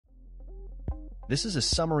This is a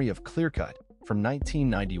summary of Clearcut from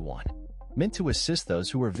 1991, meant to assist those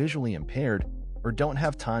who are visually impaired or don't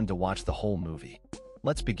have time to watch the whole movie.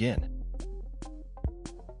 Let's begin.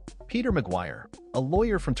 Peter Maguire, a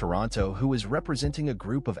lawyer from Toronto who is representing a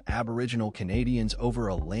group of Aboriginal Canadians over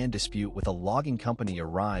a land dispute with a logging company,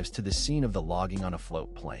 arrives to the scene of the logging on a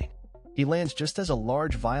float plane. He lands just as a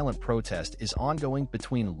large violent protest is ongoing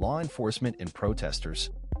between law enforcement and protesters,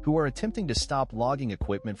 who are attempting to stop logging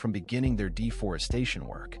equipment from beginning their deforestation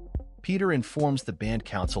work. Peter informs the band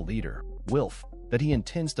council leader, Wilf, that he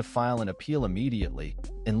intends to file an appeal immediately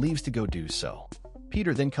and leaves to go do so.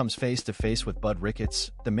 Peter then comes face to face with Bud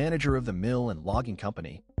Ricketts, the manager of the mill and logging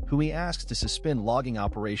company, who he asks to suspend logging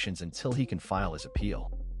operations until he can file his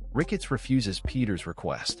appeal. Ricketts refuses Peter's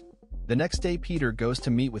request. The next day, Peter goes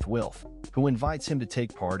to meet with Wilf, who invites him to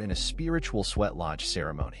take part in a spiritual sweat lodge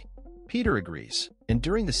ceremony. Peter agrees, and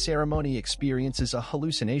during the ceremony experiences a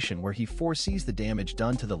hallucination where he foresees the damage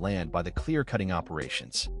done to the land by the clear-cutting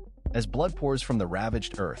operations. As blood pours from the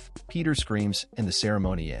ravaged earth, Peter screams and the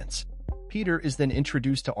ceremony ends. Peter is then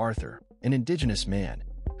introduced to Arthur, an indigenous man,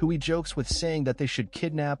 who he jokes with, saying that they should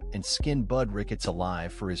kidnap and skin Bud Ricketts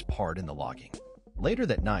alive for his part in the logging. Later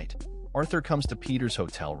that night, Arthur comes to Peter's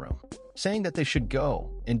hotel room, saying that they should go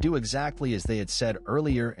and do exactly as they had said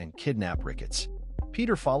earlier and kidnap Ricketts.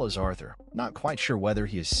 Peter follows Arthur, not quite sure whether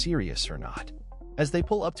he is serious or not. As they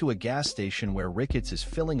pull up to a gas station where Ricketts is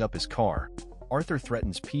filling up his car, Arthur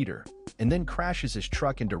threatens Peter and then crashes his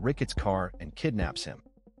truck into Ricketts' car and kidnaps him.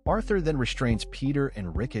 Arthur then restrains Peter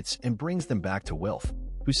and Ricketts and brings them back to Wilf,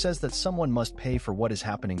 who says that someone must pay for what is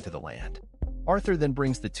happening to the land. Arthur then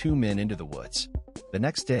brings the two men into the woods. The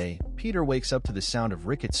next day, Peter wakes up to the sound of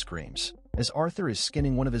Ricketts' screams as Arthur is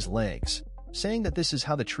skinning one of his legs, saying that this is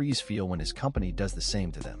how the trees feel when his company does the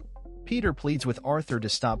same to them. Peter pleads with Arthur to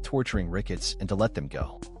stop torturing Ricketts and to let them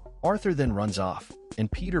go. Arthur then runs off,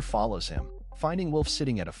 and Peter follows him, finding Wilf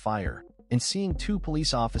sitting at a fire and seeing two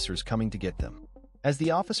police officers coming to get them. As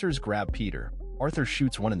the officers grab Peter, Arthur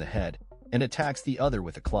shoots one in the head and attacks the other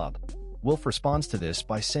with a club. Wilf responds to this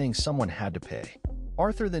by saying someone had to pay.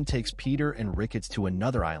 Arthur then takes Peter and Ricketts to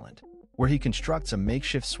another island, where he constructs a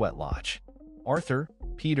makeshift sweat lodge. Arthur,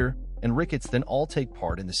 Peter, and Ricketts then all take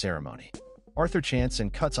part in the ceremony. Arthur chants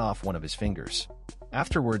and cuts off one of his fingers.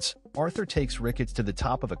 Afterwards, Arthur takes Ricketts to the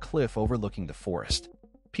top of a cliff overlooking the forest.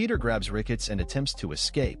 Peter grabs Ricketts and attempts to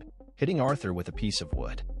escape, hitting Arthur with a piece of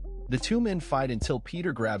wood. The two men fight until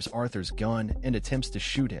Peter grabs Arthur's gun and attempts to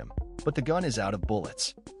shoot him, but the gun is out of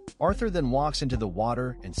bullets. Arthur then walks into the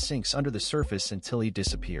water and sinks under the surface until he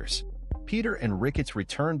disappears. Peter and Ricketts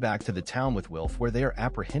return back to the town with Wilf, where they are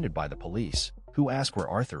apprehended by the police, who ask where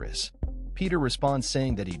Arthur is. Peter responds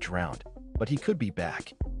saying that he drowned, but he could be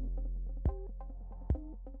back.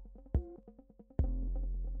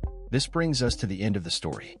 This brings us to the end of the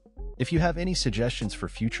story. If you have any suggestions for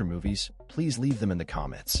future movies, please leave them in the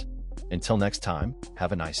comments. Until next time,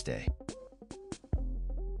 have a nice day.